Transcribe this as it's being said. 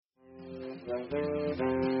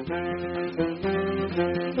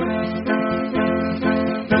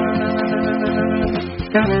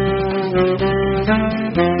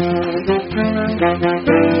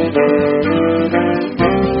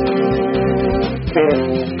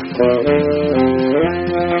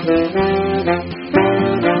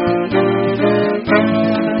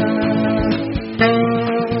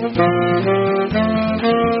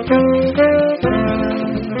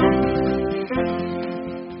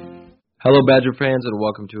Hello, Badger fans, and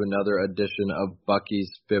welcome to another edition of Bucky's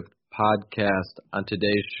Fifth Podcast. On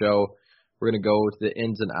today's show, we're going to go with the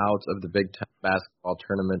ins and outs of the Big Ten basketball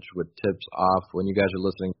tournament with tips off. When you guys are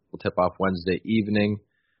listening, we'll tip off Wednesday evening.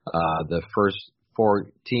 The first four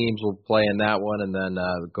teams will play in that one, and then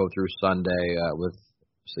go through Sunday with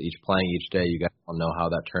each playing each day. You guys all know how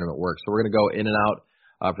that tournament works. So we're going to go in and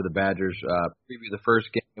out for the Badgers. Preview the first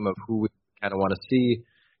game of who we kind of want to see.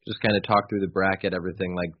 Just kind of talk through the bracket,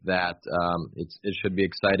 everything like that. It should be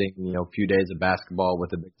exciting, a few days of basketball with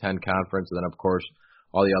the Big Ten Conference, and then, of course,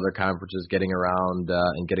 all the other conferences getting around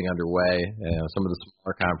and getting underway. Some of the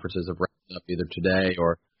smaller conferences have wrapped up either today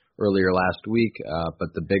or earlier last week, but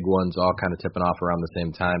the big ones all kind of tipping off around the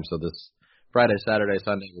same time. So this Friday, Saturday,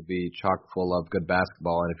 Sunday will be chock full of good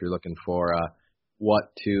basketball, and if you're looking for what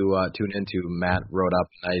to tune into, Matt wrote up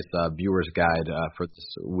a nice viewer's guide for this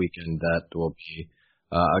weekend that will be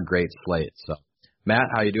a great slate. So, Matt,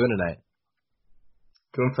 how you doing tonight?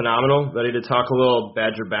 Doing phenomenal. Ready to talk a little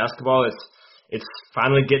Badger basketball. It's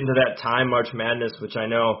finally getting to that time, March Madness, which I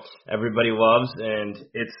know everybody loves, and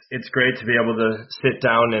it's great to be able to sit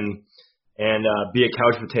down and be a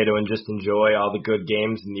couch potato and just enjoy all the good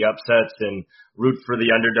games and the upsets and root for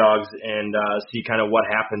the underdogs and see kind of what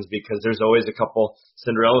happens, because there's always a couple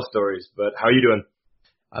Cinderella stories. But how are you doing?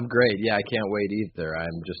 I'm great. Yeah, I can't wait either.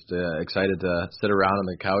 I'm just excited to sit around on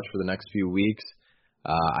the couch for the next few weeks.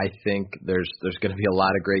 I think there's going to be a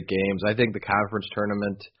lot of great games. I think the conference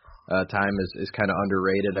tournament time is kind of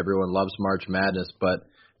underrated. Everyone loves March Madness, but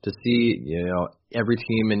to see every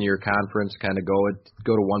team in your conference kind of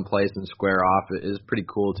go to one place and square off is pretty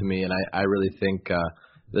cool to me. And I really think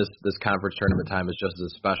this conference tournament time is just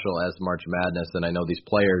as special as March Madness. And I know these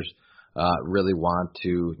players really want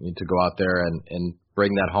to go out there and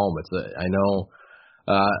bring that home. I know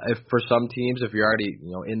if for some teams, if you're already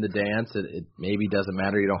in the dance, it maybe doesn't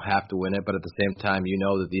matter. You don't have to win it, but at the same time,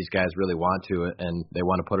 that these guys really want to, and they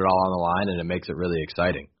want to put it all on the line, and it makes it really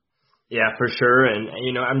exciting. Yeah, for sure. And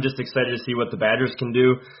I'm just excited to see what the Badgers can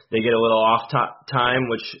do. They get a little off time,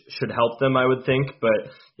 which should help them, I would think.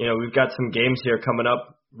 But we've got some games here coming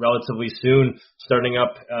up relatively soon, starting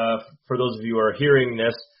up. For those of you who are hearing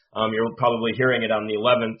this, you're probably hearing it on the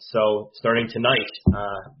 11th, so starting tonight,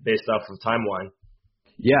 based off of timeline.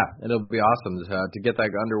 Yeah, it'll be awesome to get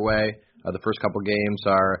that underway. The first couple games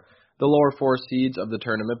are the lower four seeds of the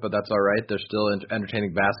tournament, but that's all right. There's still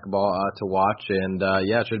entertaining basketball to watch, and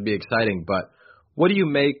it should be exciting. But what do you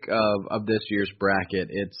make of this year's bracket?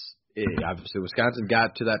 Obviously Wisconsin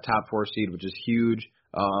got to that top four seed, which is huge,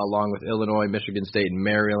 along with Illinois, Michigan State, and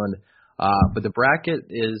Maryland. But the bracket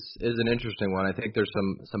is an interesting one. I think there's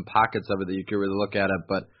some pockets of it that you can really look at it.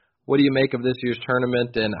 But what do you make of this year's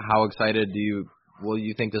tournament, and how excited will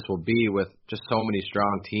you think this will be with just so many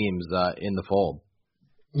strong teams in the fold?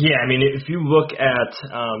 Yeah, I mean, if you look at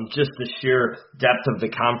just the sheer depth of the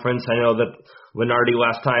conference, I know that Lenardi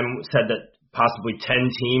last time said that possibly 10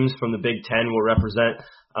 teams from the Big Ten will represent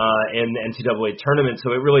in the NCAA tournament.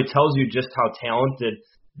 So it really tells you just how talented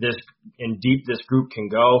this and deep this group can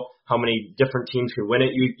go, how many different teams could win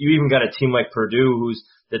it. You even got a team like Purdue, who's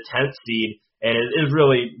the 10th seed, and it is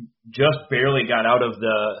really just barely got out of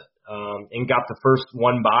the and got the first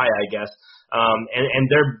one by, I guess. And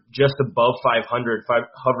they're just above 500,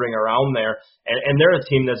 hovering around there, and they're a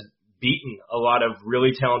team that's beaten a lot of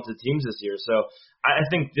really talented teams this year. So I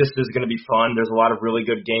think this is going to be fun. There's a lot of really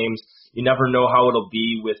good games. You never know how it'll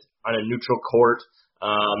be on a neutral court.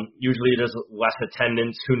 Usually there's less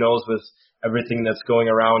attendance. Who knows with everything that's going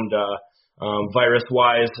around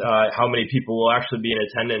virus-wise, how many people will actually be in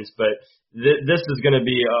attendance. But this is going to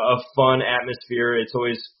be a fun atmosphere. It's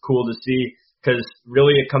always cool to see, because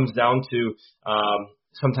really it comes down to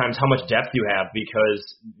sometimes how much depth you have, because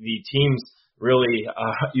the teams really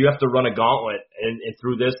you have to run a gauntlet and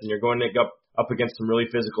through this, and you're going to go up against some really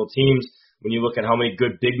physical teams when you look at how many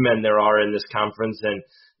good big men there are in this conference. And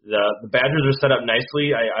the Badgers are set up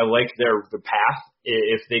nicely. I like their path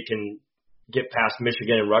if they can get past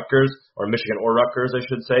Michigan and Rutgers, or Michigan or Rutgers, I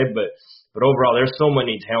should say. But overall, there's so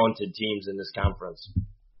many talented teams in this conference.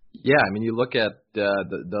 Yeah, I mean, you look at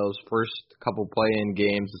those first couple play-in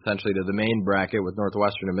games, essentially to the main bracket with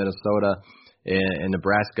Northwestern and Minnesota, in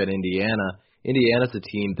Nebraska and Indiana. Indiana's a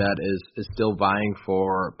team that is still vying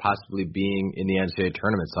for possibly being in the NCAA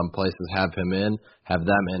tournament. Some places have them in,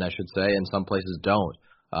 I should say, and some places don't.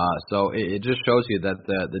 So it just shows you that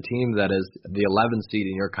the team that is the 11th seed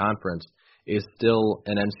in your conference is still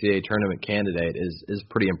an NCAA tournament candidate is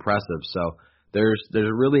pretty impressive. So there's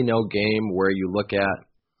really no game where you look at.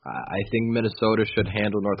 I think Minnesota should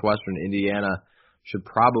handle Northwestern. Indiana should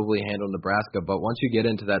probably handle Nebraska. But once you get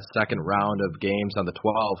into that second round of games on the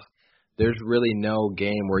 12th, there's really no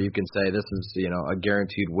game where you can say this is, a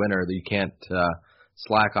guaranteed winner that you can't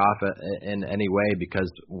slack off in any way,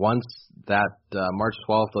 because once that March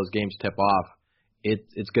 12th, those games tip off,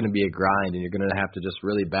 it's going to be a grind, and you're going to have to just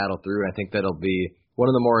really battle through. I think that'll be one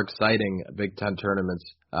of the more exciting Big Ten tournaments.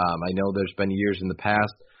 I know there's been years in the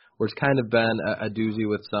past where it's kind of been a doozy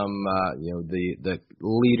with some, the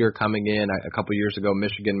leader coming in. A couple years ago,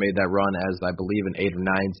 Michigan made that run as, I believe, an 8 or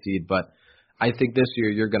 9 seed, but I think this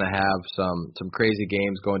year you're going to have some crazy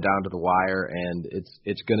games going down to the wire, and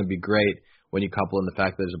it's going to be great when you couple in the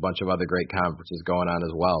fact that there's a bunch of other great conferences going on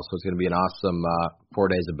as well. So it's going to be an awesome 4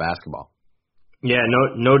 days of basketball. Yeah,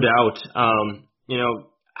 no doubt.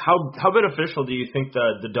 How beneficial do you think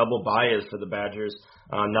the double bye is for the Badgers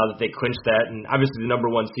now that they clinched that? And obviously the number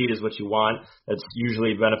 1 seed is what you want. That's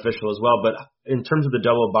usually beneficial as well. But in terms of the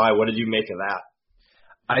double bye, what did you make of that?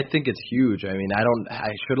 I think it's huge. I mean, I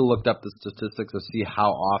should have looked up the statistics to see how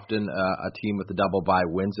often a team with a double bye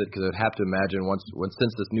wins it, because I'd have to imagine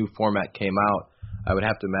since this new format came out, I would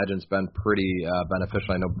have to imagine it's been pretty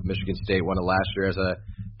beneficial. I know Michigan State won it last year as a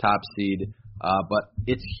top seed, but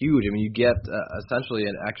it's huge. I mean, you get essentially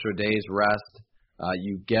an extra day's rest.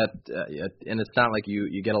 You get, and it's not like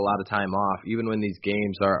you get a lot of time off. Even when these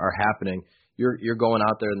games are happening, you're going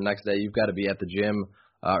out there the next day. You've got to be at the gym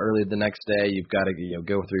early the next day. You've got to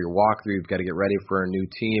go through your walkthrough. You've got to get ready for a new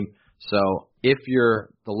team. So the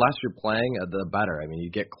less you're playing, the better. I mean,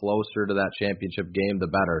 you get closer to that championship game, the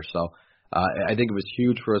better. So I think it was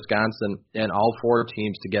huge for Wisconsin and all 4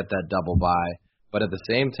 teams to get that double bye. But at the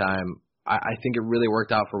same time, I think it really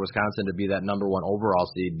worked out for Wisconsin to be that number 1 overall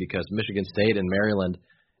seed, because Michigan State and Maryland,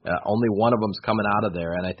 only one of them's coming out of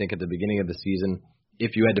there. And I think at the beginning of the season,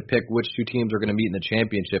 if you had to pick which 2 teams are going to meet in the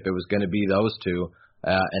championship, it was going to be those 2.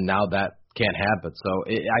 And now that can't happen. So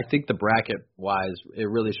I think the bracket-wise, it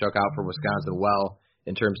really shook out for Wisconsin well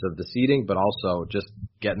in terms of the seeding, but also just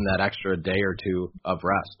getting that extra day or 2 of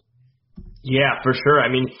rest. Yeah, for sure. I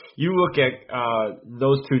mean, you look at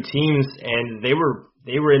those 2 teams, and they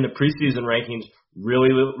were in the preseason rankings really,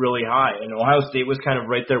 really high. And Ohio State was kind of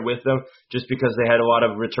right there with them just because they had a lot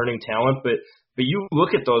of returning talent. But you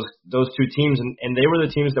look at those 2 teams, and they were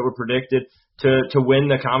the teams that were predicted to win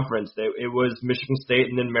the conference. It was Michigan State,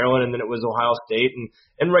 and then Maryland, and then it was Ohio State,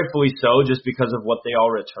 and rightfully so, just because of what they all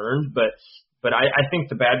returned. But I think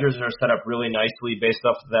the Badgers are set up really nicely based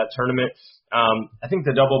off of that tournament. I think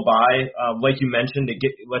the double bye, like you mentioned,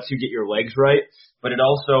 lets you get your legs right, but it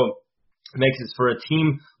also makes it for a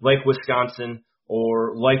team like Wisconsin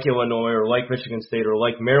or like Illinois or like Michigan State or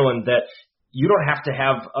like Maryland that you don't have to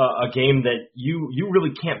have a game that you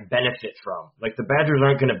really can't benefit from. Like, the Badgers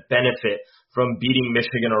aren't going to benefit from beating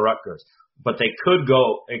Michigan or Rutgers, but it could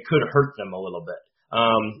hurt them a little bit.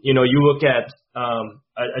 You look at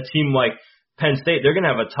a team like Penn State, they're going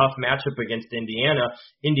to have a tough matchup against Indiana.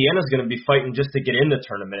 Indiana's going to be fighting just to get in the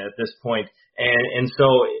tournament at this point. And so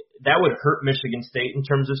that would hurt Michigan State in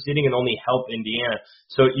terms of seeding and only help Indiana.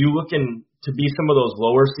 So you looking to be some of those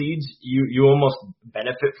lower seeds, you almost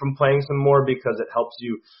benefit from playing some more because it helps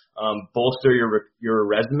you bolster your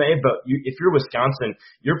resume. But if you're Wisconsin,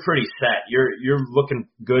 you're pretty set. You're looking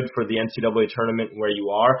good for the NCAA tournament where you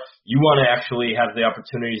are. You want to actually have the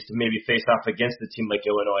opportunities to maybe face off against a team like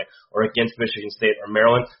Illinois or against Michigan State or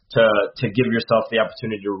Maryland to give yourself the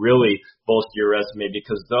opportunity to really bolster your resume,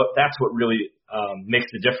 because that's what really makes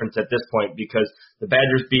the difference at this point, because the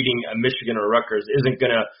Badgers beating a Michigan or Rutgers isn't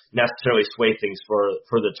going to necessarily sway things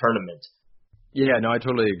for the tournament. Yeah, no, I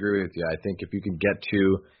totally agree with you. I think if you can get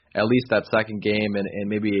to at least that second game and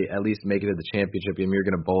maybe at least make it to the championship game, you're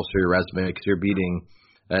going to bolster your resume because you're beating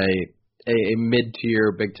a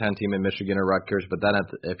mid-tier Big Ten team in Michigan or Rutgers. But then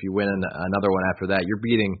if you win another one after that, you're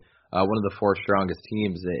beating one of the 4 strongest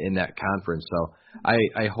teams in that conference. So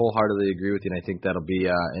I wholeheartedly agree with you, and I think that'll be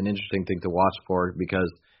an interesting thing to watch for, because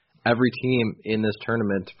every team in this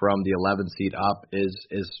tournament from the 11th seed up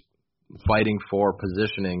is fighting for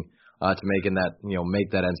positioning to make that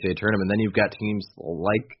NCAA tournament. Then you've got teams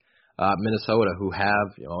like Minnesota who have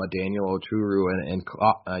a Daniel Oturu and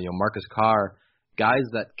Marcus Carr, guys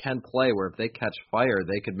that can play where if they catch fire,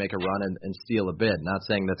 they could make a run and steal a bid. Not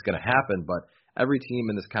saying that's going to happen, but every team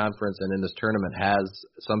in this conference and in this tournament has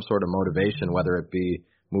some sort of motivation, whether it be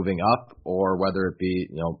moving up or whether it be,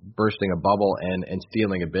 bursting a bubble and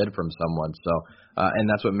stealing a bid from someone. So, and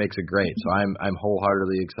that's what makes it great. So I'm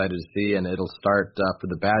wholeheartedly excited to see, and it'll start for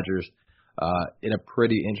the Badgers in a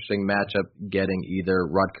pretty interesting matchup, getting either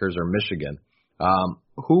Rutgers or Michigan.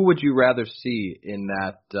 Who would you rather see in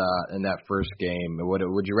that first game?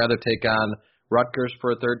 Would you rather take on Rutgers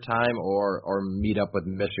for a third time or meet up with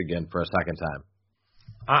Michigan for a second time?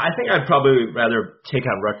 I think I'd probably rather take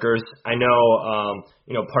on Rutgers. I know,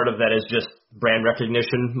 part of that is just brand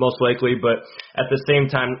recognition, most likely, but at the same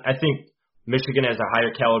time, I think Michigan has a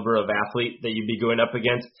higher caliber of athlete that you'd be going up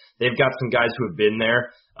against. They've got some guys who have been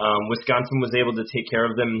there. Wisconsin was able to take care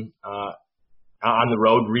of them on the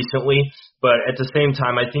road recently, but at the same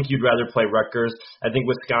time, I think you'd rather play Rutgers. I think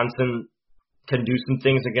Wisconsin can do some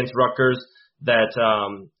things against Rutgers that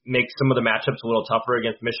make some of the matchups a little tougher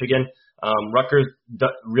against Michigan. Rutgers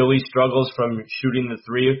really struggles from shooting the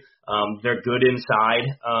three. They're good inside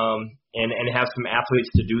and have some athletes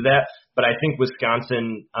to do that, but I think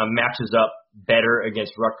Wisconsin matches up better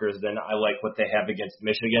against Rutgers than I like what they have against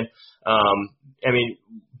Michigan.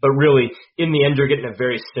 But really, in the end, you're getting a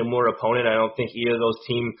very similar opponent. I don't think either of those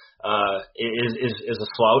teams is a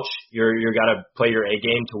slouch. You're got to play your A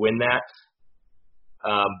game to win that.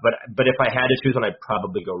 But if I had to choose one, I'd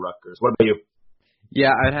probably go Rutgers. What about you?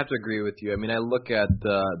 Yeah, I'd have to agree with you. I mean, I look at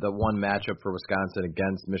the one matchup for Wisconsin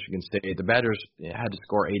against Michigan State. The Badgers had to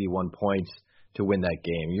score 81 points to win that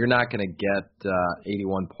game. You're not going to get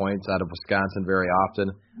 81 points out of Wisconsin very often.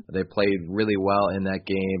 They played really well in that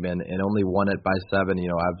game and only won it by 7.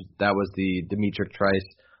 That was the Demetric Trice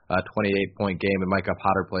 28-point game, and Micah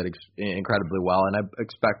Potter played incredibly well. And I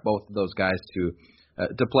expect both of those guys to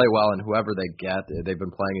play well, and whoever they get, they've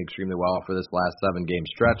been playing extremely well for this last 7-game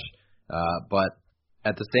stretch. But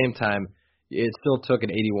at the same time, it still took an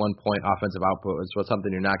 81-point offensive output, so it's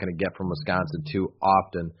something you're not going to get from Wisconsin too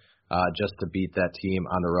often just to beat that team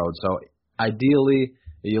on the road. So ideally,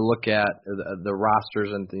 you look at the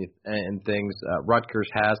rosters and things. Rutgers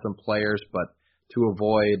has some players, but to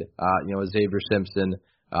avoid, Xavier Simpson,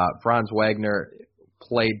 Franz Wagner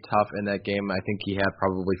played tough in that game. I think he had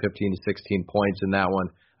probably 15 to 16 points in that one.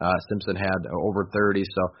 Simpson had over 30.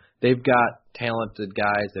 So they've got talented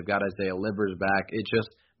guys. They've got Isaiah Livers back. It just,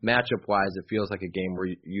 matchup-wise, it feels like a game where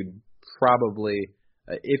you'd probably,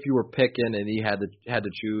 if you were picking and you had to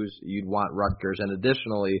choose, you'd want Rutgers. And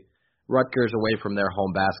additionally, Rutgers away from their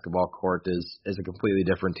home basketball court is a completely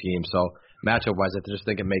different team. So matchup-wise, I just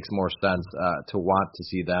think it makes more sense to want to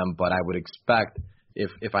see them. But I would expect,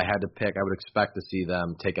 if I had to pick, I would expect to see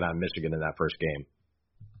them taking on Michigan in that first game.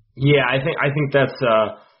 Yeah, I think that's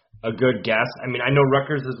a good guess. I mean, I know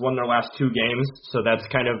Rutgers has won their last 2 games, so that's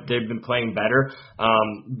kind of, they've been playing better.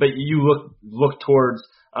 But you look towards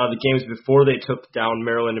the games before they took down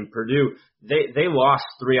Maryland and Purdue, they lost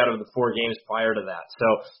 3 out of the 4 games prior to that, so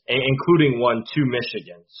including one to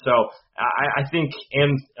Michigan. So I think,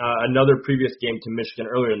 and another previous game to Michigan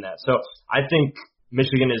earlier than that. So I think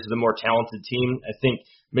Michigan is the more talented team. I think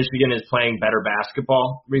Michigan is playing better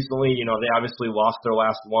basketball recently. They obviously lost their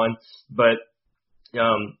last one, but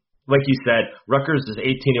like you said, Rutgers is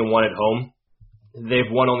 18-1 at home. They've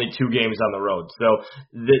won only 2 games on the road. So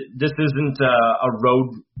this isn't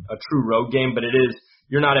a true road game, but it is,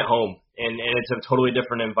 you're not at home, and it's a totally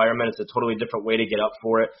different environment. It's a totally different way to get up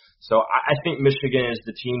for it. So I think Michigan is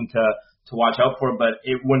the team to watch out for, but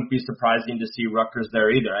it wouldn't be surprising to see Rutgers there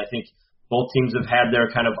either. I think both teams have had their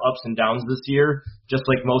kind of ups and downs this year, just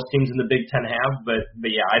like most teams in the Big Ten have. But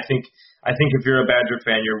yeah, I think if you're a Badger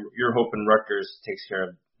fan, you're hoping Rutgers takes care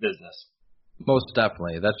of business. Most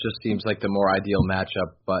definitely. That just seems like the more ideal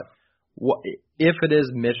matchup. But if it is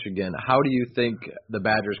Michigan, how do you think the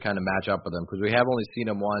Badgers kind of match up with them? Because we have only seen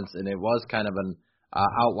them once, and it was kind of an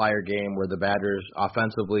outlier game where the Badgers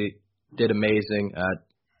offensively did amazing.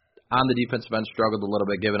 On the defensive end, struggled a little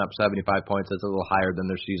bit, giving up 75 points. That's a little higher than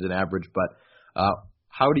their season average. But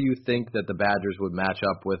how do you think that the Badgers would match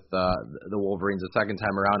up with the Wolverines the second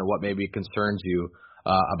time around, and what maybe concerns you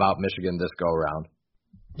about Michigan this go-around?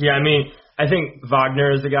 Yeah, I mean, I think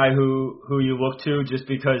Wagner is the guy who you look to just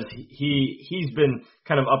because he's been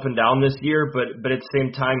kind of up and down this year, but at the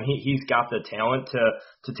same time, he's got the talent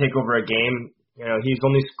to take over a game. He's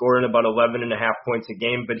only scoring about 11.5 points a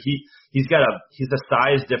game, but he's a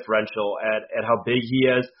size differential at how big he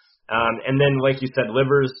is. And then, like you said,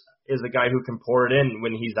 Livers is a guy who can pour it in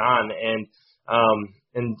when he's on,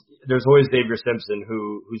 and there's always Xavier Simpson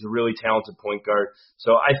who's a really talented point guard.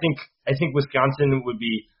 So I think Wisconsin would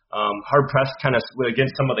be hard pressed kind of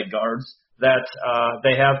against some of the guards that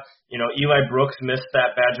they have. Eli Brooks missed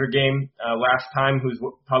that Badger game last time, who's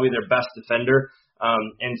probably their best defender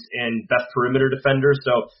and best perimeter defender.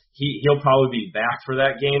 So he'll probably be back for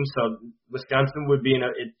that game. So Wisconsin would be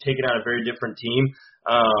taking on a very different team.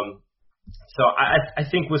 So I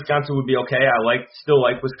think Wisconsin would be okay. I still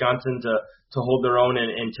like Wisconsin to hold their own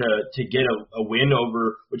and to get a win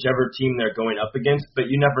over whichever team they're going up against. But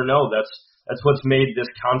you never know. That's what's made this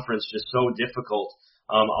conference just so difficult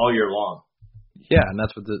all year long. Yeah, and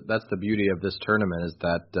that's the beauty of this tournament is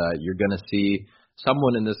that you're going to see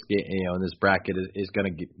someone in this game, in this bracket is going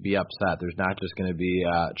to be upset. There's not just going to be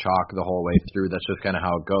chalk the whole way through. That's just kind of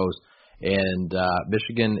how it goes. And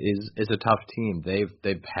Michigan is a tough team.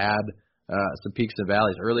 They've had some peaks and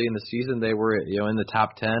valleys. Early in the season, they were in the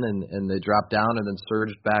top 10, and they dropped down and then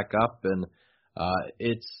surged back up. And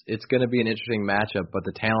it's going to be an interesting matchup. But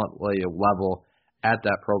the talent level at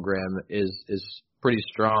that program is pretty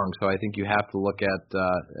strong. So I think you have to look at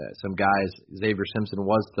some guys. Xavier Simpson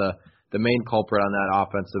was the main culprit on that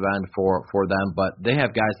offensive end for them, but they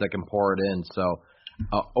have guys that can pour it in. So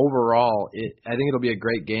overall, I think it'll be a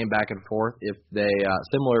great game back and forth. If they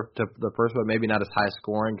similar to the first one, maybe not as high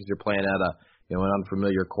scoring because you're playing at an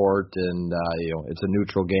unfamiliar court and it's a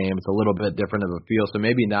neutral game. It's a little bit different of a feel, so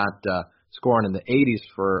maybe not scoring in the 80s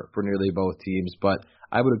for nearly both teams, but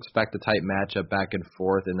I would expect a tight matchup back and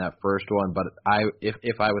forth in that first one. But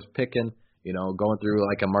if I was picking, going through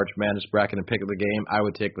like a March Madness bracket and picking the game, I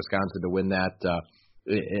would take Wisconsin to win that.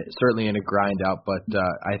 Certainly in a grind out, but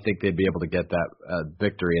I think they'd be able to get that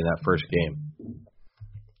victory in that first game.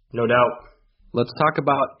 No doubt. Let's talk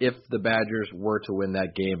about if the Badgers were to win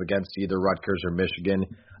that game against either Rutgers or Michigan.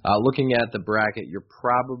 Looking at the bracket, you're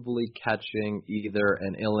probably catching either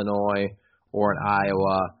an Illinois or an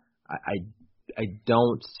Iowa. I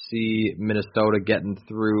don't see Minnesota getting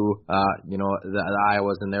through, the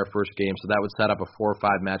Iowas in their first game, so that would set up a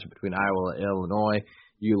 4-5 matchup between Iowa and Illinois.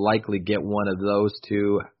 You likely get one of those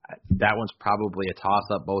two. That one's probably a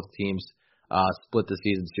toss-up. Both teams split the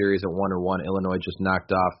season series at 1-1. Illinois just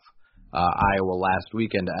knocked off Iowa last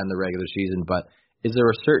weekend to end the regular season. But is there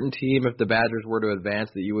a certain team, if the Badgers were to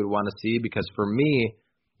advance, that you would want to see? Because for me,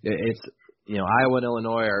 it's Iowa and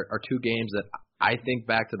Illinois are two games that I think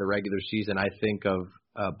back to the regular season. I think of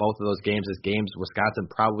both of those games as games Wisconsin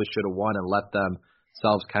probably should have won and let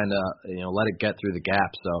themselves kind of let it get through the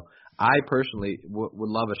gap. So I personally would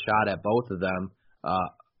love a shot at both of them,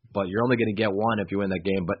 but you're only going to get one if you win that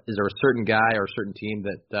game. But is there a certain guy or a certain team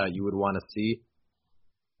that you would want to see?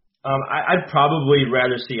 I'd probably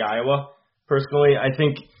rather see Iowa, personally. I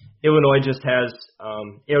think Illinois just has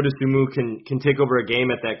Ayo Dosunmu can take over a game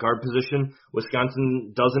at that guard position.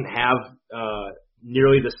 Wisconsin doesn't have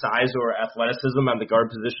nearly the size or athleticism on the guard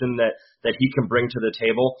position that he can bring to the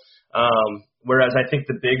table. Whereas I think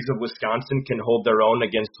the bigs of Wisconsin can hold their own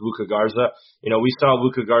against Luka Garza. We saw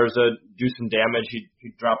Luka Garza do some damage.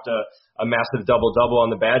 He dropped a massive double-double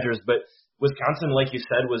on the Badgers, but Wisconsin, like you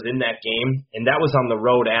said, was in that game, and that was on the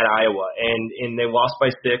road at Iowa, and they lost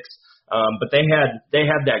by 6. But they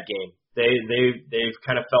had that game. They've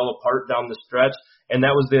kind of fell apart down the stretch, and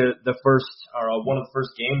that was the first or one of the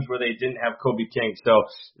first games where they didn't have Kobe King. So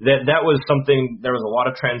that was something. There was a lot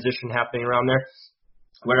of transition happening around there.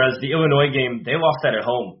 Whereas the Illinois game, they lost that at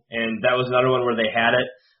home, and that was another one where they had it.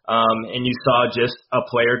 And you saw just a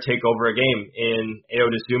player take over a game in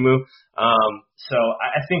Ayo Dosunmu. So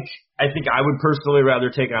I think I would personally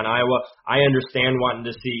rather take on Iowa. I understand wanting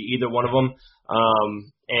to see either one of them.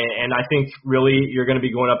 And I think really you're going to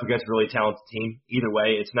be going up against a really talented team either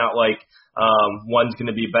way. It's not like one's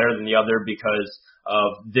going to be better than the other because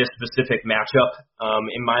of this specific matchup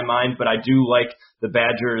in my mind. But I do like the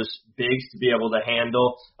Badgers bigs to be able to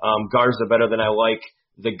handle Garza better than I like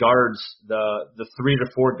the guards, the 3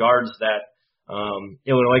 to 4 guards that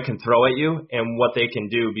Illinois can throw at you and what they can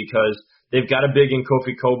do, because they've got a big in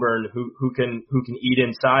Kofi Coburn who can eat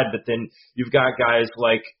inside, but then you've got guys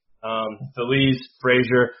like Feliz,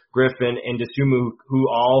 Frazier, Griffin, and Dosunmu who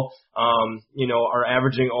all are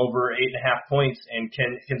averaging over 8.5 points and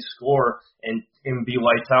can score and be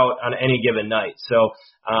lights out on any given night. So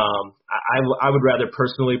I would rather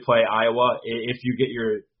personally play Iowa if you get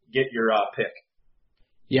your pick.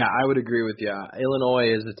 Yeah, I would agree with you.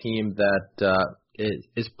 Illinois is a team that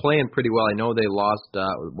is playing pretty well. I know they lost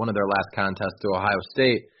one of their last contests to Ohio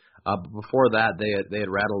State. But before that, they had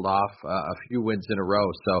rattled off a few wins in a row.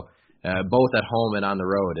 So both at home and on the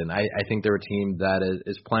road. And I think they're a team that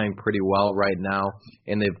is playing pretty well right now.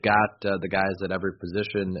 And they've got the guys at every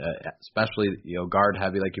position, especially guard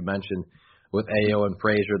heavy, like you mentioned, with Ayo and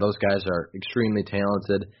Frazier. Those guys are extremely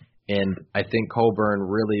talented. And I think Coburn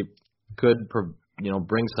really could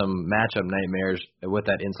bring some matchup nightmares with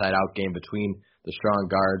that inside-out game between the strong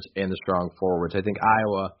guards and the strong forwards. I think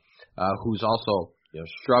Iowa, who's also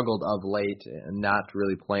struggled of late and not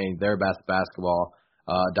really playing their best basketball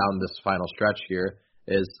down this final stretch here,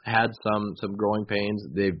 has had some growing pains.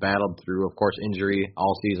 They've battled through, of course, injury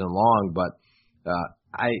all season long, but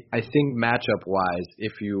I think matchup wise,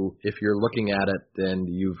 if you're looking at it, then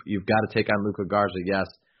you've got to take on Luka Garza. Yes,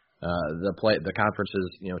 the conference's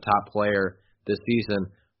top player this season,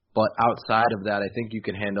 but outside of that, I think you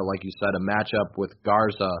can handle, like you said, a matchup with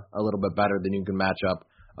Garza a little bit better than you can match up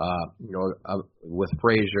with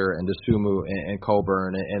Frazier and Dosunmu and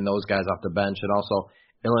Coburn and those guys off the bench. And also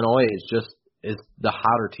Illinois is the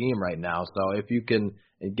hotter team right now. So if you can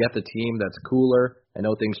get the team that's cooler, I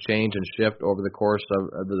know things change and shift over the course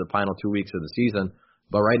of the final 2 weeks of the season,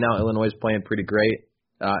 but right now Illinois is playing pretty great,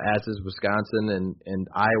 as is Wisconsin, and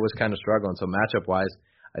Iowa's kind of struggling. So matchup-wise,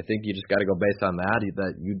 I think you just got to go based on that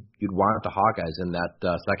you'd want the Hawkeyes in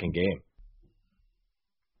that second game.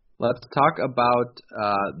 Let's talk about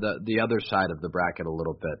the other side of the bracket a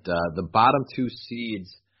little bit. The bottom two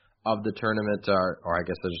seeds of the tournament or I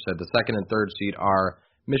guess I just said the second and third seed are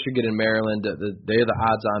Michigan and Maryland. They're the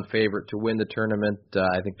odds-on favorite to win the tournament.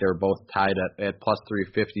 I think they're both tied at plus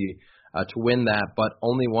 350 to win that, but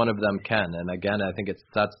only one of them can. And again, I think it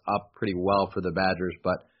sets up pretty well for the Badgers.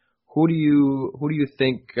 But who do you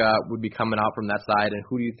think would be coming out from that side, and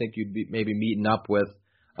who do you think you'd be maybe meeting up with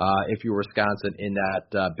if you were Wisconsin in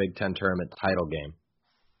that Big Ten tournament title game?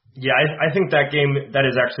 Yeah, I think that game, that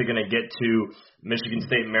is actually going to get to Michigan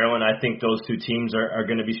State and Maryland. I think those two teams are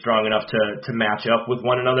going to be strong enough to match up with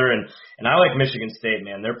one another. And I like Michigan State,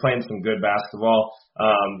 man. They're playing some good basketball.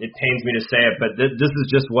 It pains me to say it, but this is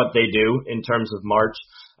just what they do in terms of March.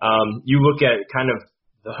 You look at kind of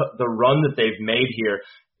the run that they've made here.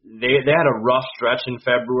 They had a rough stretch in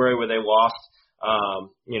February where they lost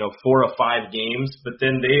 4 of 5 games, but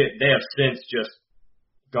then they have since just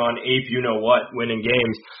gone ape winning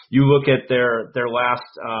games. You look at their last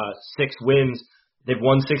 6 wins, they've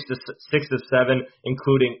won 6 to 7,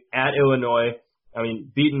 including at Illinois. I mean,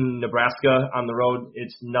 beating Nebraska on the road,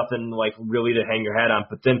 it's nothing like really to hang your hat on.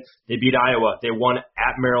 But then they beat Iowa. They won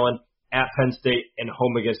at Maryland, at Penn State, and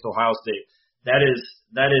home against Ohio State. That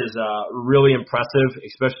is really impressive,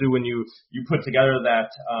 especially when you put together that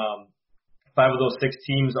 5 of those 6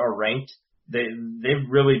 teams are ranked. They've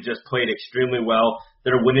really just played extremely well.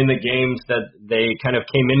 They're winning the games that they kind of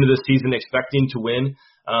came into the season expecting to win,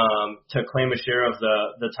 to claim a share of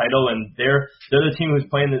the title. And they're the team who's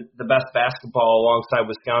playing the best basketball alongside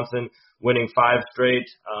Wisconsin, winning 5 straight.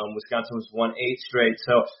 Wisconsin was won 8 straight.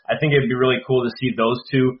 So I think it'd be really cool to see those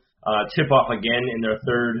two tip off again in their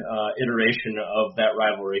third iteration of that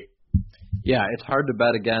rivalry. Yeah, it's hard to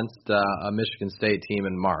bet against a Michigan State team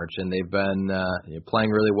in March, and they've been playing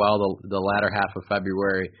really well the latter half of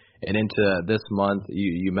February and into this month.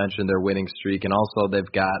 You mentioned their winning streak, and also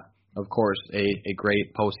they've got, of course, a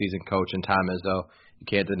great postseason coach in Tom Izzo. You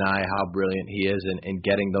can't deny how brilliant he is in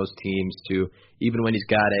getting those teams to, even when he's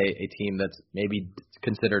got a team that's maybe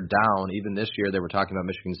considered down. Even this year, they were talking about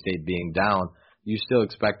Michigan State being down. You still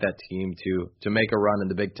expect that team to make a run in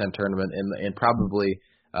the Big Ten tournament and probably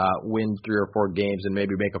win 3 or 4 games and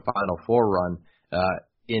maybe make a Final Four run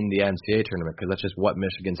in the NCAA tournament, because that's just what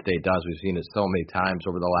Michigan State does. We've seen it so many times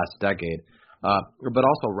over the last decade. But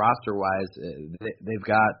also roster-wise, they've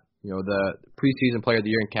got the preseason player of the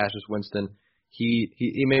year in Cassius Winston. He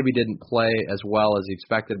maybe didn't play as well as he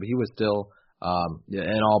expected, but he was still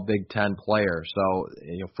an all Big Ten player, so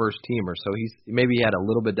first teamer. So he had a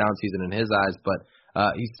little bit down season in his eyes,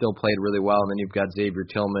 but he still played really well. And then you've got Xavier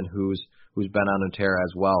Tillman, who's been on a tear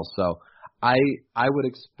as well. So I would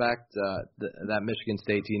expect that Michigan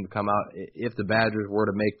State team to come out. If the Badgers were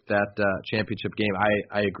to make that championship game,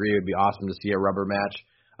 I agree it would be awesome to see a rubber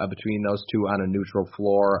match between those two on a neutral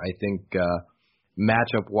floor. I think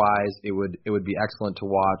matchup wise, it would be excellent to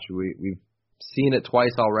watch. We've seen it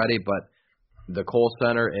twice already, but the Kohl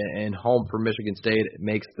Center and home for Michigan State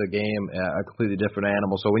makes the game a completely different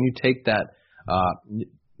animal. So when you take that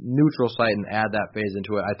neutral site and add that phase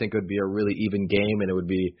into it, I think it would be a really even game, and it would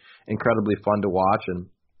be incredibly fun to watch. And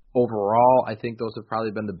overall, I think those have probably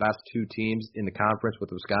been the best 2 teams in the conference with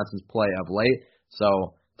Wisconsin's play of late.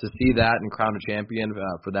 So to see that and crown a champion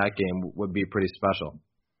for that game would be pretty special.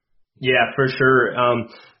 Yeah, for sure.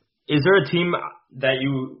 Is there a team that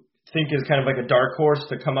you think is kind of like a dark horse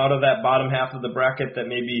to come out of that bottom half of the bracket that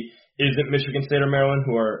maybe isn't Michigan State or Maryland,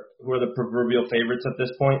 who are the proverbial favorites at this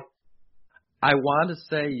point? I want to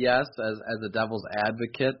say yes as a devil's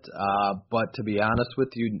advocate, but to be honest with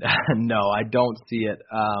you, no, I don't see it.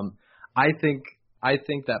 I think I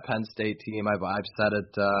think that Penn State team, I've said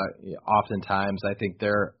it oftentimes, I think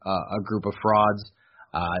they're a group of frauds.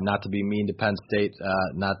 Not to be mean to Penn State,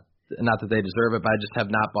 not that they deserve it, but I just have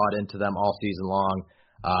not bought into them all season long.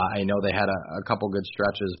 I know they had a couple good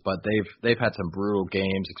stretches, but they've had some brutal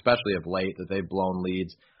games, especially of late, that they've blown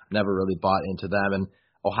leads. Never really bought into them. And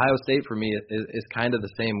Ohio State for me is kind of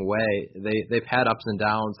the same way. They've had ups and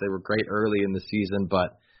downs. They were great early in the season,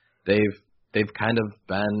 but they've kind of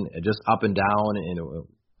been just up and down, and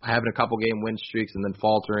having a couple game win streaks and then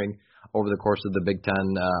faltering over the course of the Big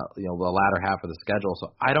Ten, the latter half of the schedule.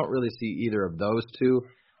 So I don't really see either of those two.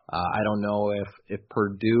 I don't know if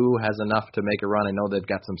Purdue has enough to make a run. I know they've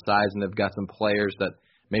got some size and they've got some players that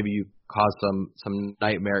maybe you cause some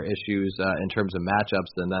nightmare issues in terms of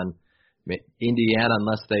matchups. And then Indiana,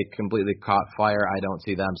 unless they completely caught fire, I don't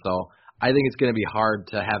see them. So I think it's going to be hard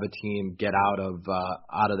to have a team get out of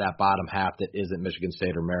that bottom half that isn't Michigan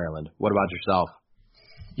State or Maryland. What about yourself?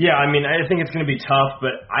 Yeah, I mean, I think it's going to be tough,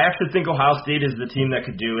 but I actually think Ohio State is the team that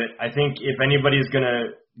could do it. I think if anybody's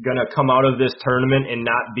gonna come out of this tournament and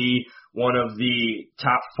not be one of the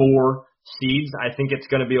top 4 seeds, I think it's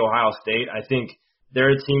going to be Ohio State. I think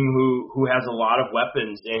they're a team who has a lot of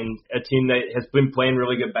weapons and a team that has been playing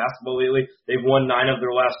really good basketball lately. They've won 9 of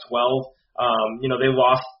their last 12. They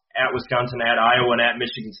lost at Wisconsin, at Iowa, and at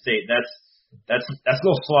Michigan State. That's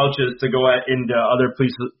no slouches to go into other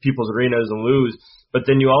people's arenas and lose. But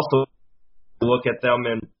then you also look at them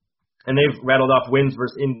and they've rattled off wins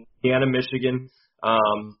versus Indiana, Michigan,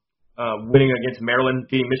 winning against Maryland,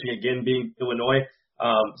 beating Michigan again, beating Illinois.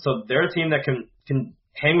 So they're a team that can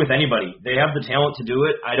hang with anybody. They have the talent to do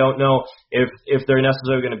it. I don't know if they're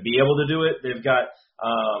necessarily going to be able to do it. They've got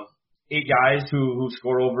 8 guys who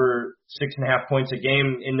score over 6.5 points a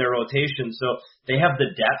game in their rotation. So they have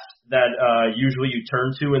the depth that usually you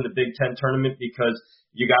turn to in the Big Ten tournament, because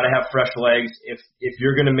you got to have fresh legs. If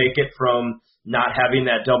you're going to make it from not having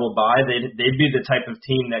that double bye, they'd be the type of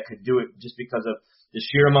team that could do it just because of the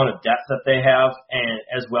sheer amount of depth that they have, and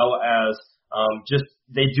as well as just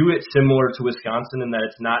they do it similar to Wisconsin in that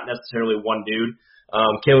it's not necessarily one dude.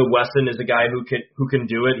 Caleb Weston is a guy who can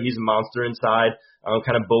do it. He's a monster inside,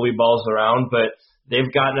 kind of bully balls around, but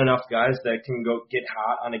they've gotten enough guys that can go get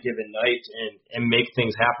hot on a given night and make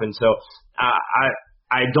things happen. So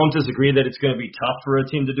I don't disagree that it's going to be tough for a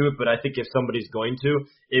team to do it, but I think if somebody's going to,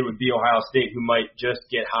 it would be Ohio State, who might just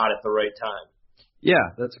get hot at the right time.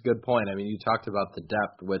 Yeah, that's a good point. I mean, you talked about the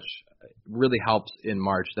depth, which really helps in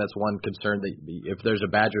March. That's one concern that if there's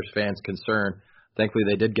a Badgers fan's concern, thankfully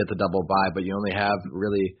they did get the double bye, but you only have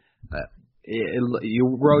really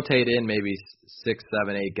you rotate in maybe 6,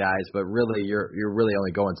 7, 8 guys, but really you're really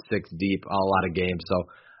only going 6 deep on a lot of games. So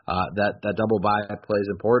that double bye plays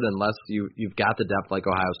important unless you've got the depth like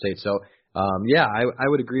Ohio State. So I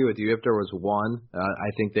would agree with you. If there was one,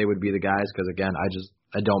 I think they would be the guys, because again,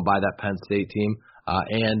 I don't buy that Penn State team,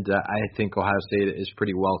 and I think Ohio State is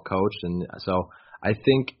pretty well coached, and so I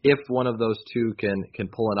think if one of those two can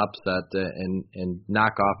pull an upset and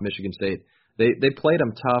knock off Michigan State, they played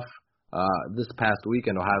them tough this past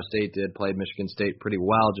weekend. Ohio State played Michigan State pretty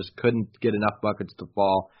well, just couldn't get enough buckets to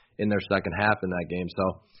fall in their second half in that game.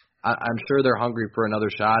 So I'm sure they're hungry for another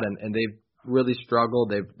shot, and they've really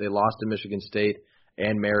struggled. They lost to Michigan State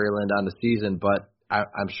and Maryland on the season, but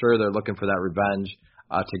I'm sure they're looking for that revenge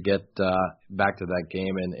to get back to that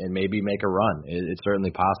game and maybe make a run. It's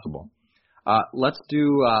certainly possible. Let's do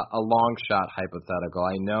a long shot hypothetical.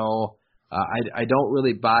 I know I don't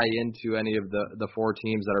really buy into any of the 4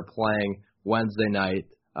 teams that are playing Wednesday night,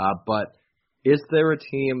 but is there a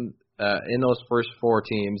team in those first 4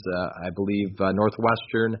 teams, I believe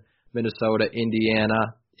Northwestern, Minnesota, Indiana,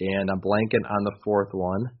 and I'm blanking on the 4th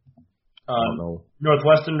one. I don't know.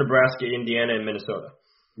 Northwestern, Nebraska, Indiana, and Minnesota.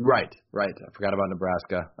 Right. I forgot about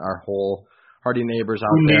Nebraska. Our whole hardy neighbors out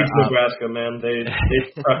Who there. Who needs Nebraska, man? They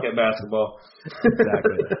suck at basketball.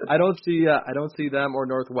 Exactly. I don't see them or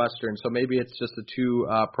Northwestern. So maybe it's just a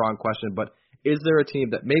 2-pronged question. But is there a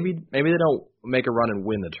team that maybe they don't make a run and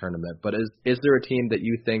win the tournament, but is there a team that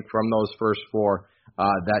you think from those first 4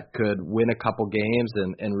 that could win a couple games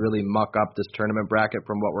and really muck up this tournament bracket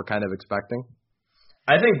from what we're kind of expecting?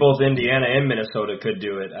 I think both Indiana and Minnesota could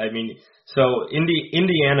do it. I mean, so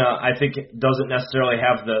Indiana, I think, doesn't necessarily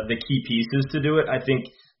have the key pieces to do it. I think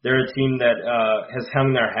they're a team that has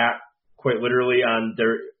hung their hat quite literally on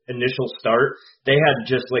their initial start. They had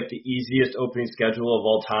just like the easiest opening schedule of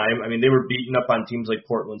all time. I mean, they were beaten up on teams like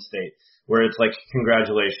Portland State, where it's like,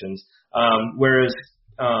 congratulations. Whereas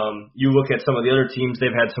you look at some of the other teams,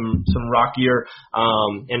 they've had some rockier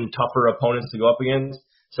and tougher opponents to go up against.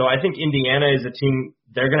 So I think Indiana is a team,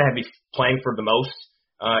 they're going to be playing for the most.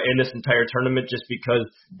 in this entire tournament, just because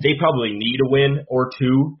they probably need a win or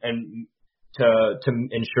two and to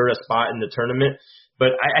ensure a spot in the tournament.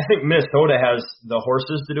 But I think Minnesota has the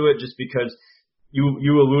horses to do it, just because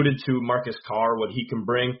you alluded to Marcus Carr, what he can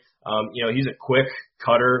bring. He's a quick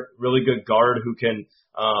cutter, really good guard who can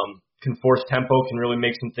force tempo, can really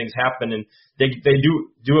make some things happen. And they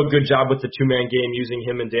do a good job with the two-man game using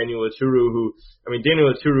him and Daniel Oturu,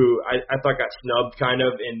 Daniel Oturu, I thought got snubbed kind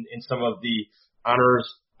of in some of the honors.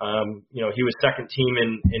 He was second team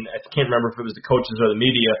in I can't remember if it was the coaches or the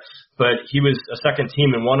media, but he was a second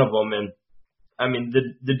team in one of them. And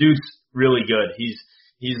the dude's really good.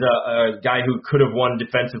 He's a guy who could have won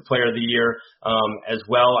Defensive Player of the Year as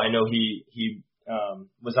well. I know he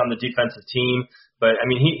was on the defensive team, but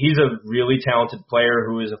he's a really talented player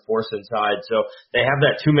who is a force inside. So they have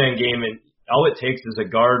that two-man game, and all it takes is a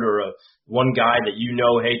guard or one guy that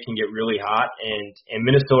can get really hot, and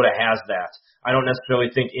Minnesota has that. I don't necessarily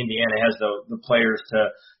think Indiana has the players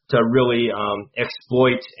to really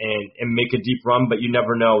exploit and make a deep run, but you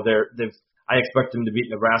never know. I expect them to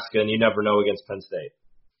beat Nebraska, and you never know against Penn State.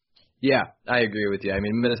 Yeah, I agree with you.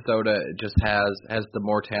 Minnesota just has the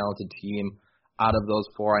more talented team out of those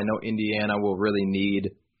four. I know Indiana will really need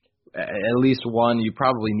at least one. You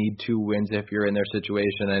probably need two wins if you're in their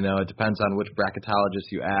situation. I know it depends on which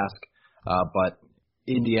bracketologist you ask, but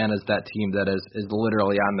Indiana's that team that is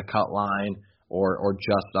literally on the cut line or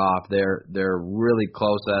just off. They're really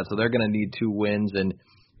close to that, so they're going to need two wins. And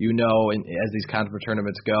as these conference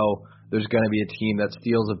tournaments go, there's going to be a team that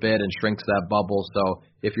steals a bit and shrinks that bubble. So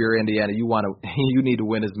if you're Indiana, you need to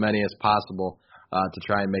win as many as possible to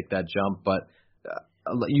try and make that jump. But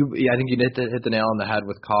I think you hit the nail on the head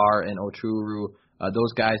with Carr and Oturu.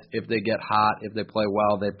 Those guys, if they get hot, if they play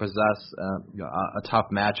well, they possess a tough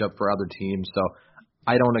matchup for other teams. So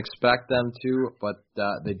I don't expect them to, but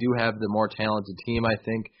they do have the more talented team, I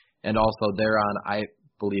think, and also they're on, I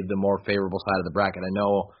believe, the more favorable side of the bracket. I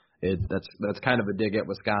know that's kind of a dig at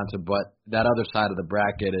Wisconsin, but that other side of the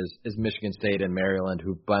bracket is Michigan State and Maryland,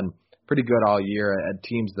 who've been pretty good all year at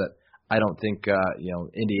teams that I don't think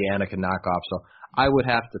Indiana can knock off. So I would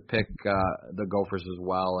have to pick the Gophers as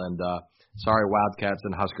well. And sorry, Wildcats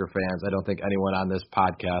and Husker fans, I don't think anyone on this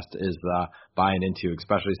podcast is buying into,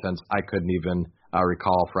 especially since I couldn't even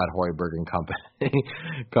recall Fred Hoiberg and company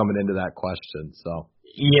coming into that question. So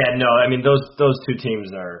yeah, no, those two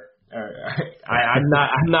teams are.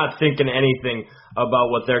 I'm not thinking anything about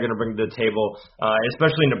what they're going to bring to the table,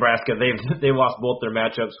 especially Nebraska. They've lost both their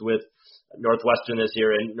matchups with Northwestern this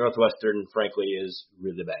year, and Northwestern, frankly, is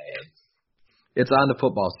really bad. It's on the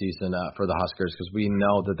football season for the Huskers, because we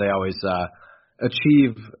know that they always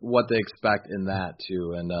achieve what they expect in that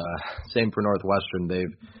too. And same for Northwestern.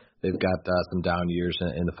 They've got some down years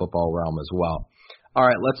in the football realm as well. All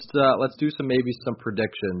right, let's do some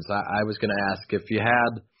predictions. I was going to ask, if you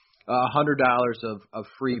had $100 of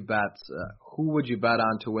free bets, who would you bet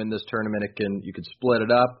on to win this tournament? You could split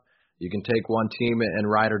it up. You can take one team and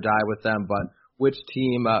ride or die with them, but which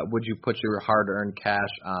team would you put your hard-earned cash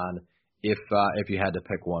on if you had to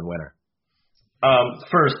pick one winner?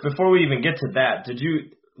 First, before we even get to that, did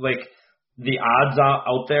you the odds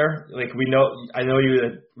out there? I know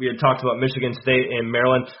we had talked about Michigan State and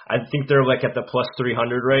Maryland. I think they're at the plus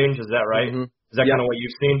 300 range. Is that right? Mm-hmm. Is that kind of what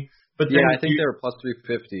you've seen? But then I think they were plus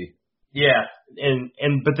 350. Yeah,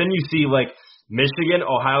 but then you see Michigan,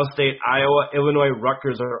 Ohio State, Iowa, Illinois,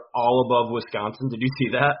 Rutgers are all above Wisconsin. Did you see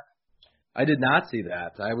that? I did not see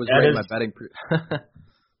that. I was reading my betting.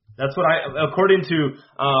 That's what according to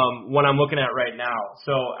what I'm looking at right now.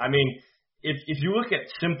 So if you look at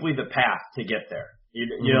simply the path to get there, you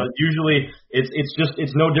know, usually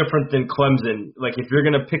it's no different than Clemson. If you're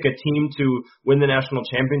going to pick a team to win the national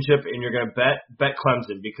championship and you're going to bet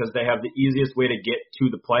Clemson, because they have the easiest way to get to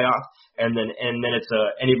the playoff, and then it's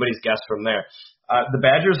anybody's guess from there. The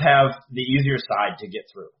Badgers have the easier side to get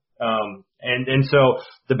through. And so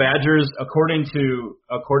the Badgers, according to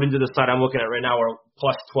the site I'm looking at right now, are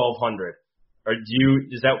plus 1,200.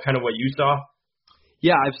 Is that kind of what you saw?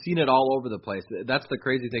 Yeah, I've seen it all over the place. That's the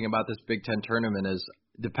crazy thing about this Big Ten tournament is,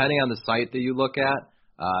 depending on the site that you look at,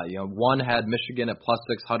 one had Michigan at plus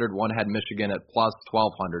 600, one had Michigan at plus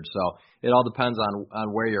 1,200. So it all depends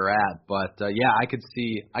on where you're at. But yeah, I could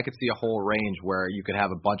see a whole range where you could have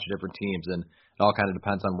a bunch of different teams, and it all kind of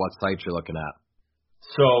depends on what site you're looking at.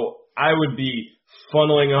 So I would be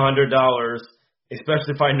funneling $100,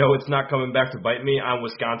 especially if I know it's not coming back to bite me, on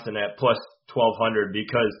Wisconsin at plus 1,200,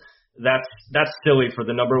 because that's silly for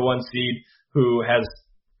the number one seed, who has,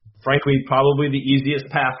 frankly, probably the easiest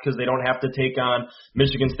path, because they don't have to take on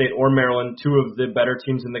Michigan State or Maryland, two of the better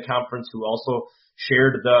teams in the conference who also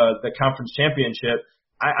shared the conference championship.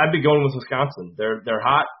 I'd be going with Wisconsin. They're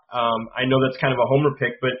hot. I know that's kind of a homer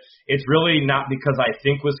pick, but it's really not because I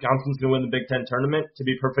think Wisconsin's going to win the Big Ten tournament. To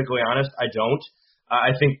be perfectly honest, I don't.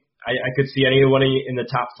 I think I could see anyone in the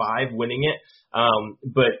top 5 winning it.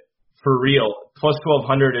 But for real, plus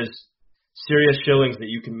 1,200 is serious shillings that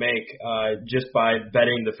you can make just by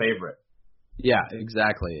betting the favorite. Yeah,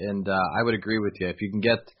 exactly. And I would agree with you. If you can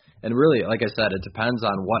get, and really, like I said, it depends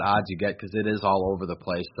on what odds you get because it is all over the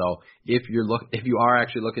place. So if you are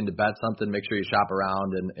actually looking to bet something, make sure you shop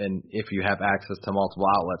around and if you have access to multiple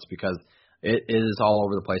outlets because it is all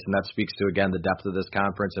over the place. And that speaks to, again, the depth of this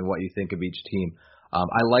conference and what you think of each team.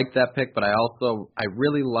 I like that pick, but I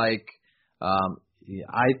really like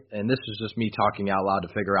and this is just me talking out loud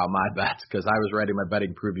to figure out my bets because I was writing my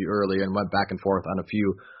betting preview earlier and went back and forth on a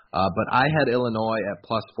few. But I had Illinois at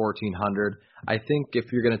plus 1,400. I think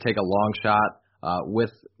if you're going to take a long shot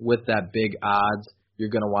with that big odds, you're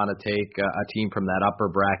going to want to take a team from that upper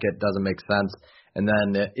bracket. Doesn't make sense. And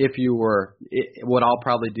then what I'll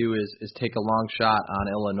probably do is take a long shot on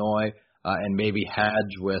Illinois and maybe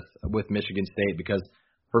hedge with Michigan State because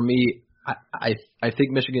for me, I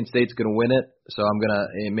think Michigan State's going to win it. So I'm going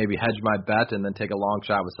to maybe hedge my bet and then take a long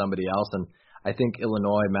shot with somebody else. And I think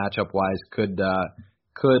Illinois matchup-wise could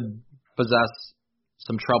possess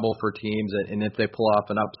some trouble for teams, and if they pull off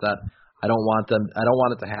an upset, I don't want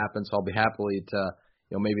it to happen. So I'll be happily to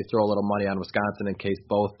maybe throw a little money on Wisconsin in case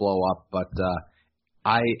both blow up. But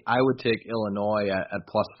I would take Illinois at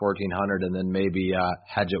plus 1,400 and then maybe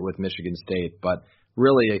hedge it with Michigan State. But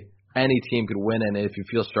really, any team could win, and if you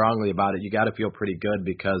feel strongly about it, you got to feel pretty good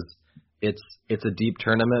because it's a deep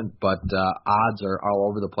tournament, but odds are all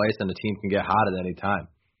over the place, and the team can get hot at any time.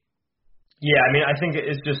 Yeah, I mean, I think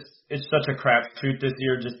it's such a crapshoot this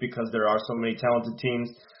year just because there are so many talented teams.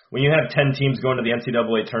 When you have 10 teams going to the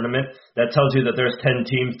NCAA tournament, that tells you that there's 10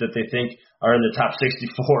 teams that they think are in the top 64,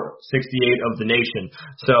 68 of the nation.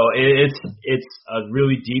 So it's a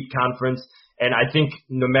really deep conference, and I think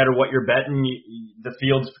no matter what you're betting, the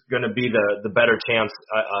field's going to be the better chance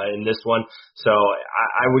in this one. So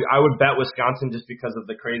I would bet Wisconsin just because of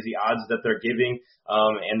the crazy odds that they're giving,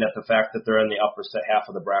 and that the fact that they're in the upper half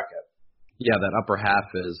of the bracket. Yeah, that upper half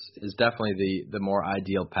is definitely the more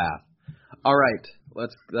ideal path. All right,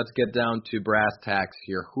 let's get down to brass tacks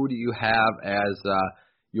here. Who do you have as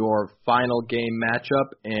your final game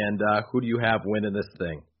matchup, and who do you have winning this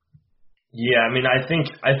thing? Yeah, I mean, I think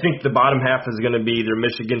the bottom half is going to be either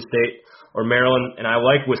Michigan State or Maryland, and I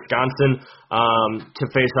like Wisconsin to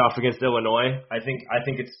face off against Illinois. I think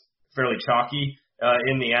it's fairly chalky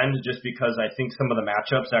in the end, just because I think some of the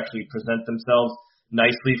matchups actually present themselves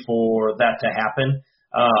nicely for that to happen.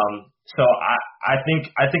 So I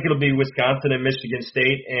think it'll be Wisconsin and Michigan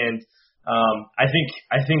State, and I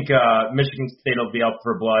think Michigan State will be up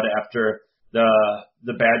for blood after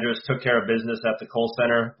the Badgers took care of business at the Kohl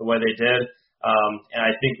Center the way they did. And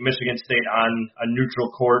I think Michigan State on a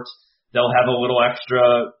neutral court, they'll have a little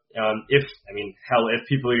extra. If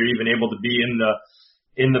people are even able to be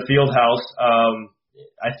in the field house,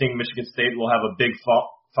 I think Michigan State will have a big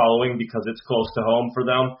following because it's close to home for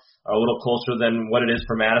them, a little closer than what it is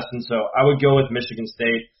for Madison. So I would go with Michigan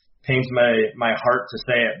State. Pains my heart to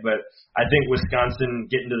say it, but I think Wisconsin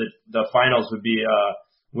getting to the finals would be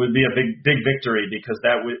a big victory because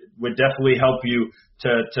that would definitely help you to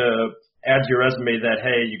add to your resume that,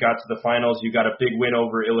 hey, you got to the finals, you got a big win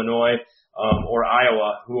over Illinois or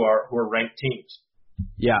Iowa, who are ranked teams.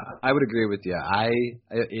 Yeah, I would agree with you.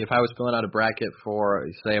 If I was filling out a bracket for,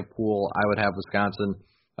 say, a pool, I would have Wisconsin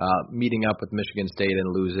meeting up with Michigan State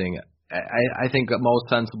and losing. I think that most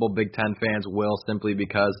sensible Big Ten fans will, simply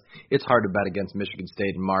because it's hard to bet against Michigan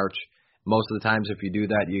State in March. Most of the times, if you do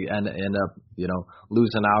that, you end up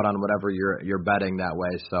losing out on whatever you're betting that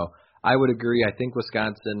way. So I would agree. I think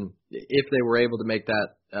Wisconsin, if they were able to make that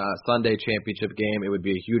Sunday championship game, it would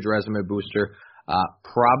be a huge resume booster.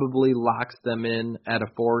 Probably locks them in at a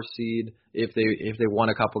 4 seed if they won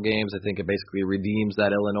a couple games. I think it basically redeems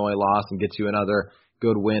that Illinois loss and gets you another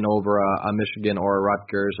good win over a Michigan or a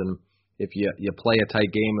Rutgers. And if you play a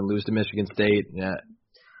tight game and lose to Michigan State,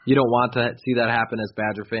 you don't want to see that happen as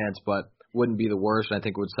Badger fans, but wouldn't be the worst. I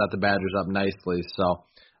think it would set the Badgers up nicely. So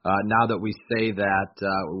now that we say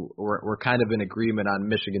that, we're kind of in agreement on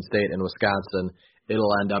Michigan State and Wisconsin.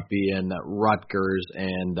 It'll end up being Rutgers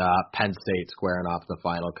and Penn State squaring off the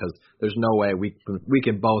final because there's no way we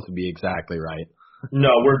can both be exactly right. No,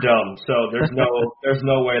 we're dumb. So there's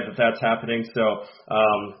no way that's happening. So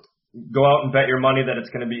go out and bet your money that it's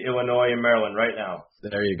going to be Illinois and Maryland right now.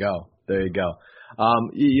 There you go.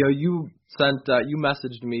 You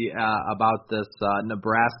messaged me about this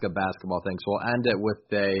Nebraska basketball thing, so we'll end it with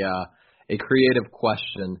a a creative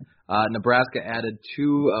question. Nebraska added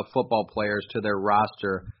 2 football players to their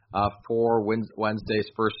roster for Wednesday's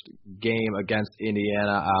first game against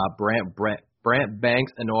Indiana. Brant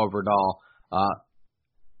Banks and Noah Verdal.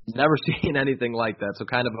 Never seen anything like that, so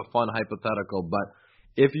kind of a fun hypothetical. But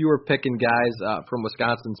if you were picking guys from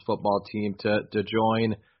Wisconsin's football team to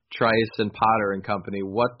join Trice and Potter and company,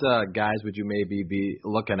 what guys would you maybe be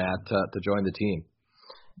looking at to join the team?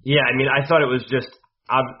 Yeah, I mean, I thought it was just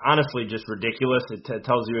honestly just ridiculous. It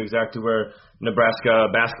tells you exactly where Nebraska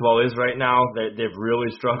basketball is right now. They've really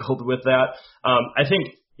struggled with that. I think,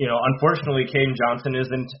 unfortunately, Caden Johnson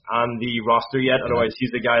isn't on the roster yet. Otherwise,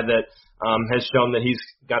 he's the guy that has shown that he's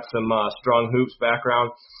got some strong hoops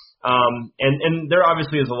background. And there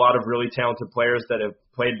obviously is a lot of really talented players that have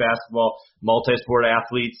played basketball, multi-sport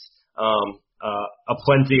athletes,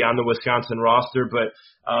 aplenty on the Wisconsin roster. But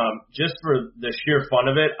just for the sheer fun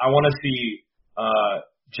of it, I want to see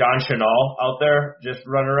John Chenal out there just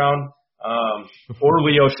run around, or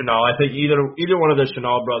Leo Chenal. I think either one of the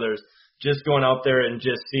Chenal brothers just going out there and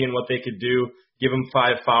just seeing what they could do, give them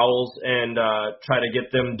 5 fouls and try to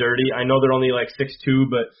get them dirty. I know they're only like 6'2",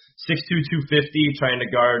 but 6'2", 250, trying to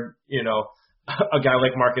guard, a guy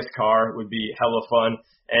like Marcus Carr would be hella fun.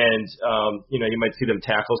 And, you might see them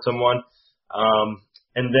tackle someone.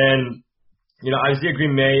 And then, Isaiah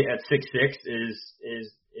Green May at 6'6" is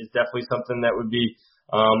definitely something that would be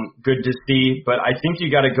good to see. But I think you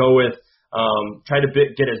got to go with try to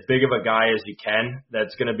get as big of a guy as you can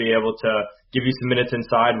that's going to be able to give you some minutes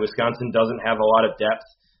inside. Wisconsin doesn't have a lot of depth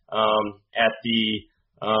at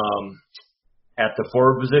the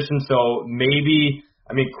forward position, so maybe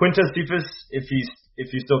Quintus Cephas if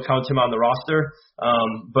you still count him on the roster,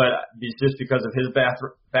 but it's just because of his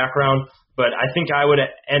background. But I think I would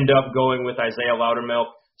end up going with Isaiah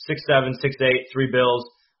Loudermilk, 6'7", 6'8", 3 bills.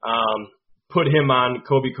 Put him on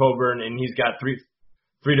Kobe Coburn, and he's got 3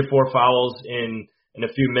 to 4 fouls in a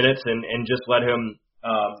few minutes, and just let him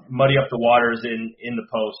muddy up the waters in the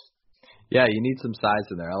post. Yeah, you need some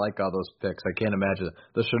size in there. I like all those picks. I can't imagine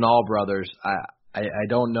the Chenal brothers. I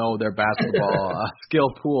don't know their basketball skill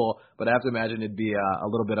pool, but I have to imagine it'd be a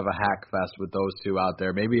little bit of a hack fest with those two out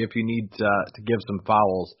there. Maybe if you need to give some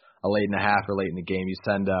fouls late in the half or late in the game, you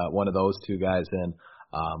send one of those two guys in.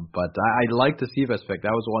 But I like the Cephas pick.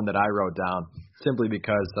 That was one that I wrote down simply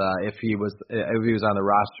because if he was on the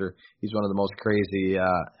roster, he's one of the most crazy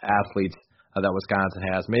athletes that Wisconsin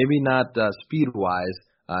has. Maybe not speed-wise.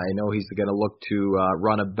 I know he's going to look to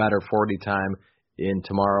run a better 40 time in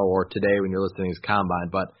tomorrow or today when you're listening to his combine.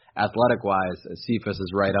 But athletic-wise, Cephas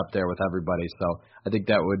is right up there with everybody. So I think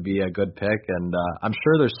that would be a good pick. And I'm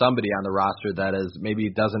sure there's somebody on the roster that is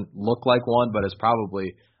maybe doesn't look like one, but is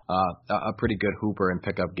probably a pretty good hooper in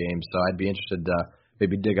pickup games. So I'd be interested to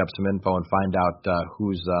maybe dig up some info and find out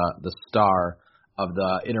who's the star of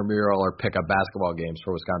the intramural or pickup basketball games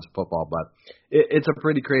for Wisconsin football. But it's a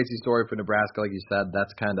pretty crazy story for Nebraska. Like you said,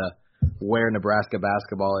 that's kind of where Nebraska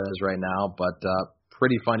basketball is right now. But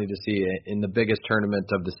pretty funny to see in the biggest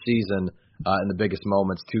tournament of the season, in the biggest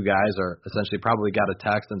moments, 2 guys are essentially probably got a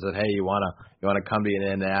text and said, "Hey, you wanna come to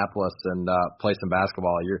Indianapolis and play some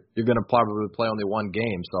basketball? You're gonna probably play only one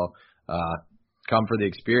game, so come for the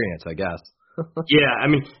experience, I guess." Yeah, I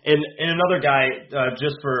mean, and another guy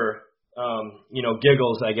just for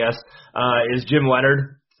giggles, I guess, is Jim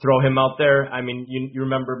Leonard. Throw him out there. I mean, you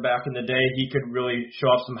remember back in the day, he could really show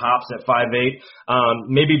off some hops at 5'8".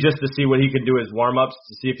 Maybe just to see what he could do as warm-ups,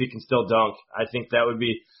 to see if he can still dunk. I think that would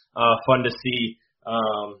be fun to see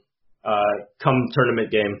come tournament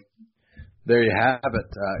game. There you have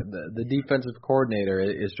it. The defensive coordinator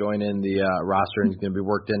is joining the roster, and he's going to be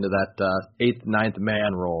worked into that 8th, 9th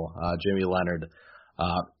man role, Jimmy Leonard.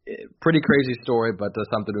 Pretty crazy story, but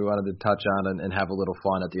something we wanted to touch on and have a little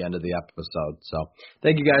fun at the end of the episode. So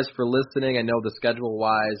thank you guys for listening. I know the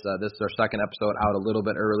schedule-wise, this is our second episode out a little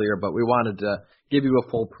bit earlier, but we wanted to give you a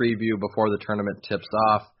full preview before the tournament tips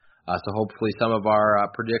off. So hopefully some of our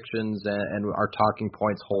predictions and our talking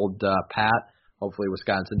points hold pat. Hopefully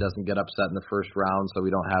Wisconsin doesn't get upset in the first round, so we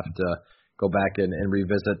don't have to go back and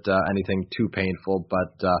revisit anything too painful.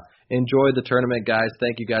 But enjoy the tournament, guys.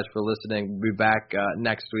 Thank you guys for listening. We'll be back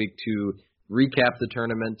next week to recap the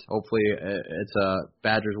tournament. Hopefully it's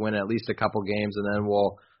Badgers win at least a couple games, and then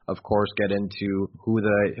we'll, of course, get into who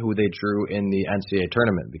they drew in the NCAA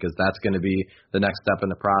tournament, because that's going to be the next step in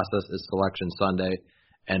the process is Selection Sunday,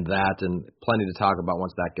 and plenty to talk about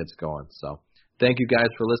once that gets going. So thank you guys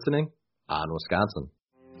for listening on Wisconsin.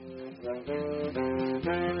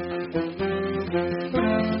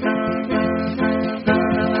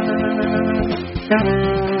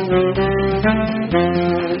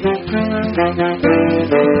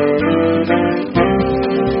 Thank you.